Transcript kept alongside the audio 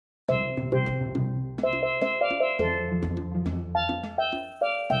One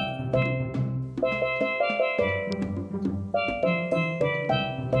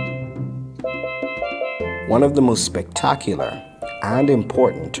of the most spectacular and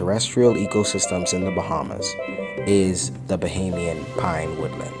important terrestrial ecosystems in the Bahamas is the Bahamian Pine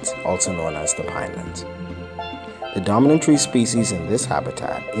woodlands, also known as the Pinelands. The dominant tree species in this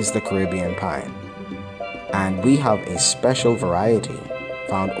habitat is the Caribbean pine, and we have a special variety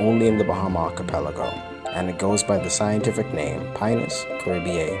found only in the Bahama archipelago, and it goes by the scientific name Pinus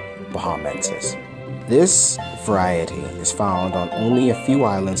caribaei bahamensis. This variety is found on only a few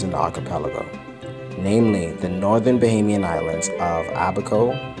islands in the archipelago, namely the northern Bahamian islands of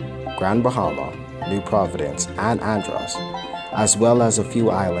Abaco, Grand Bahama, New Providence, and Andros, as well as a few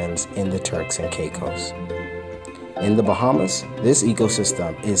islands in the Turks and Caicos. In the Bahamas, this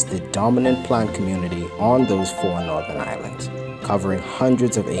ecosystem is the dominant plant community on those 4 northern islands, covering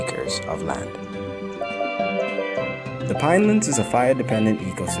hundreds of acres of land. The Pinelands is a fire-dependent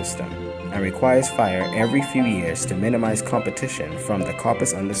ecosystem and requires fire every few years to minimize competition from the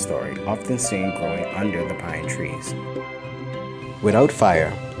coppice understory often seen growing under the pine trees. Without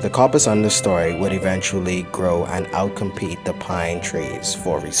fire, the coppice understory would eventually grow and outcompete the pine trees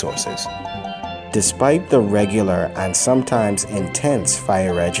for resources. Despite the regular and sometimes intense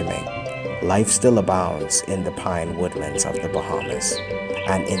fire regimen, life still abounds in the pine woodlands of the Bahamas.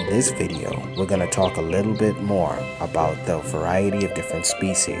 And in this video, we're going to talk a little bit more about the variety of different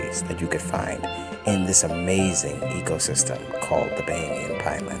species that you could find in this amazing ecosystem called the Bahamian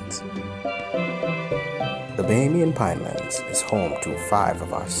Pinelands. The Bahamian Pinelands is home to 5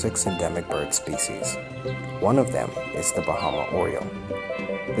 of our 6 endemic bird species. One of them is the Bahama oriole.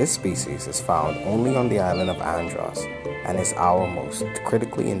 This species is found only on the island of Andros and is our most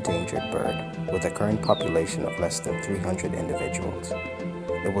critically endangered bird, with a current population of less than 300 individuals.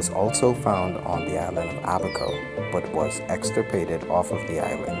 It was also found on the island of Abaco, but was extirpated off of the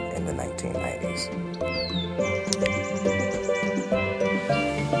island in the 1990s.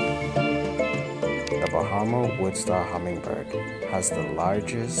 The Bahama woodstar hummingbird has the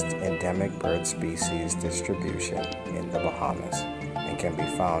largest endemic bird species distribution in the Bahamas and can be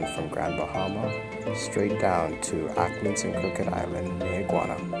found from Grand Bahama straight down to Acklins and Crooked Island near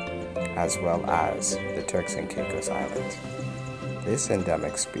Iguana, as well as the Turks and Caicos Islands. This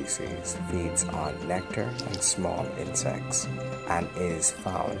endemic species feeds on nectar and small insects and is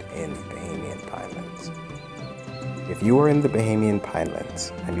found in the Bahamian Pinelands. If you are in the Bahamian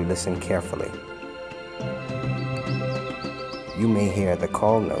Pinelands and you listen carefully, you may hear the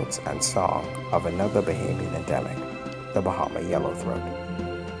call notes and song of another Bahamian endemic, the Bahama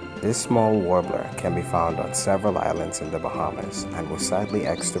yellowthroat. This small warbler can be found on several islands in the Bahamas and was sadly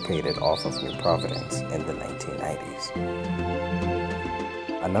extirpated off of New Providence in the 1990s.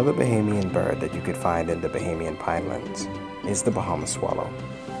 Another Bahamian bird that you could find in the Bahamian Pinelands is the Bahama swallow.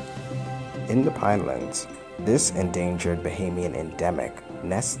 In the Pinelands, this endangered Bahamian endemic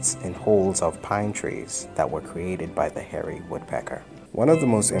nests in holes of pine trees that were created by the hairy woodpecker. One of the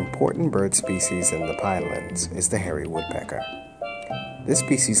most important bird species in the Pinelands is the hairy woodpecker. This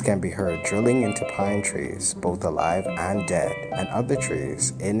species can be heard drilling into pine trees, both alive and dead, and other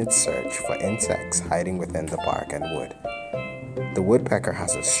trees in its search for insects hiding within the bark and wood. The woodpecker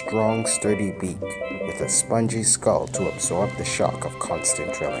has a strong, sturdy beak with a spongy skull to absorb the shock of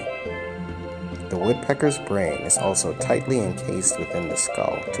constant drilling. The woodpecker's brain is also tightly encased within the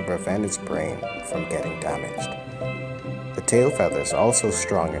skull to prevent its brain from getting damaged. The tail feathers are also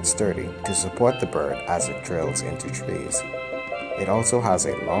strong and sturdy to support the bird as it drills into trees. It also has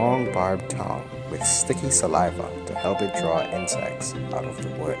a long barbed tongue with sticky saliva to help it draw insects out of the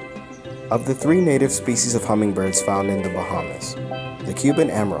wood. Of the 3 native species of hummingbirds found in the Bahamas, the Cuban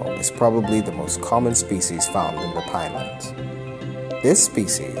emerald is probably the most common species found in the Pinelands. This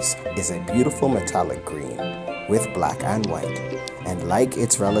species is a beautiful metallic green with black and white, and like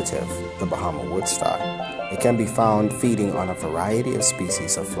its relative, the Bahama woodstar, it can be found feeding on a variety of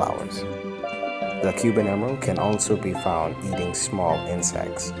species of flowers. The Cuban emerald can also be found eating small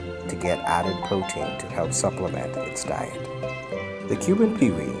insects to get added protein to help supplement its diet. The Cuban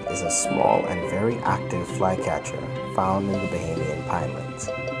pewee is a small and very active flycatcher found in the Bahamian Pinelands.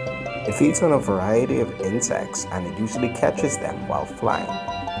 It feeds on a variety of insects and it usually catches them while flying,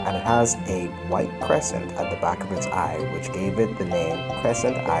 and it has a white crescent at the back of its eye which gave it the name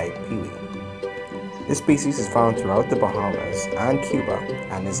crescent-eyed pewee. This species is found throughout the Bahamas and Cuba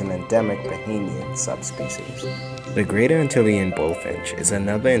and is an endemic Bahamian subspecies. The Greater Antillean bullfinch is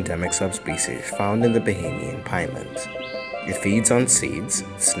another endemic subspecies found in the Bahamian Pinelands. It feeds on seeds,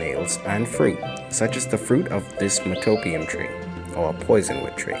 snails, and fruit, such as the fruit of this metopium tree, or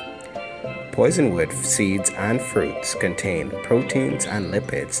poisonwood tree. Poisonwood seeds and fruits contain proteins and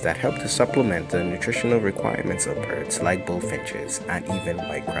lipids that help to supplement the nutritional requirements of birds like bullfinches and even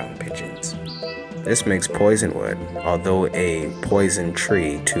white-crowned pigeons. This makes poisonwood, although a poison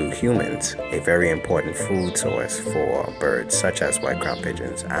tree to humans, a very important food source for birds such as white-crowned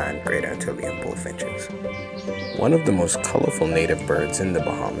pigeons and great Antillean bullfinches. One of the most colorful native birds in the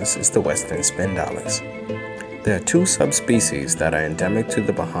Bahamas is the western spindalis. There are two subspecies that are endemic to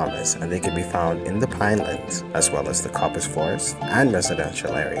the Bahamas, and they can be found in the pinelands as well as the coppice forest and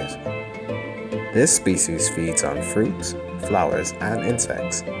residential areas. This species feeds on fruits, flowers, and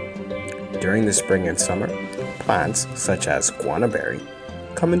insects. During the spring and summer, plants such as guana berry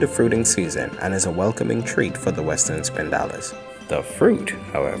come into fruiting season and is a welcoming treat for the western spindalis. The fruit,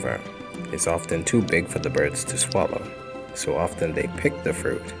 however, is often too big for the birds to swallow, so often they pick the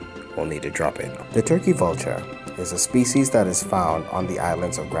fruit only to drop it. The turkey vulture is a species that is found on the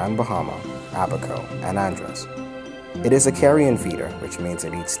islands of Grand Bahama, Abaco, and Andros. It is a carrion feeder, which means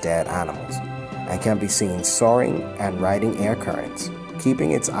it eats dead animals, and can be seen soaring and riding air currents,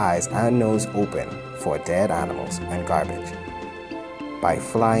 keeping its eyes and nose open for dead animals and garbage. By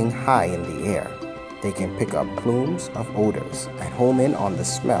flying high in the air, they can pick up plumes of odors and home in on the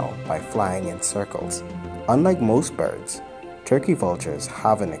smell by flying in circles. Unlike most birds, turkey vultures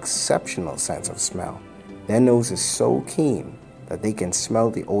have an exceptional sense of smell. Their nose is so keen that they can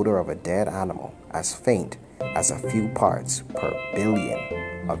smell the odor of a dead animal as faint as a few parts per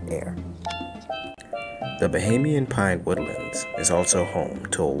billion of air. The Bahamian Pine woodlands is also home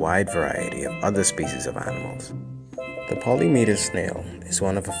to a wide variety of other species of animals. The polymeter snail is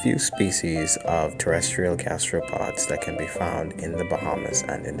one of a few species of terrestrial gastropods that can be found in the Bahamas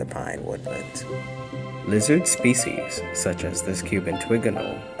and in the pine woodlands. Lizard species, such as this Cuban twig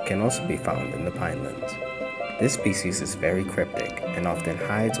anole, can also be found in the pinelands. This species is very cryptic and often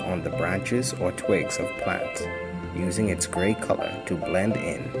hides on the branches or twigs of plants, using its gray color to blend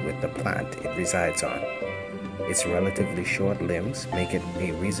in with the plant it resides on. Its relatively short limbs make it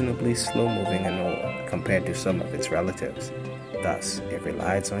a reasonably slow-moving anole compared to some of its relatives. Thus, it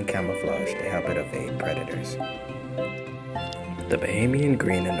relies on camouflage to help it evade predators. The Bahamian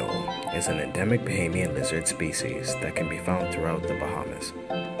green anole is an endemic Bahamian lizard species that can be found throughout the Bahamas.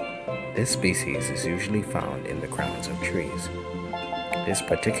 This species is usually found in the crowns of trees. This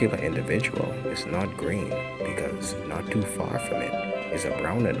particular individual is not green because not too far from it is a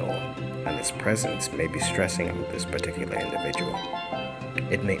brown anole, and its presence may be stressing out this particular individual.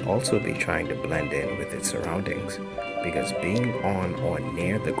 It may also be trying to blend in with its surroundings because being on or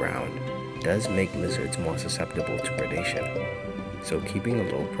near the ground does make lizards more susceptible to predation, so keeping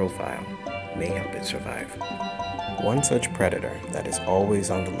a low profile may help it survive. One such predator that is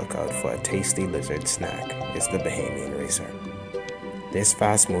always on the lookout for a tasty lizard snack is the Bahamian racer. This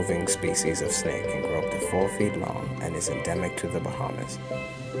fast-moving species of snake can grow up to 4 feet long and is endemic to the Bahamas.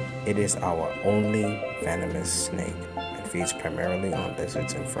 It is our only venomous snake and feeds primarily on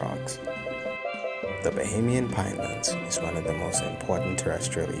lizards and frogs. The Bahamian Pinelands is one of the most important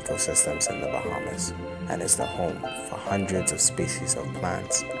terrestrial ecosystems in the Bahamas and is the home for hundreds of species of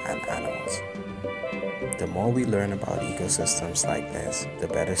plants and animals. The more we learn about ecosystems like this, the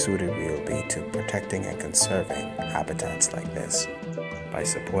better suited we will be to protecting and conserving habitats like this. By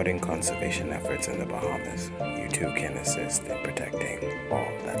supporting conservation efforts in the Bahamas, you too can assist in protecting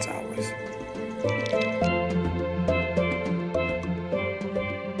all that's ours.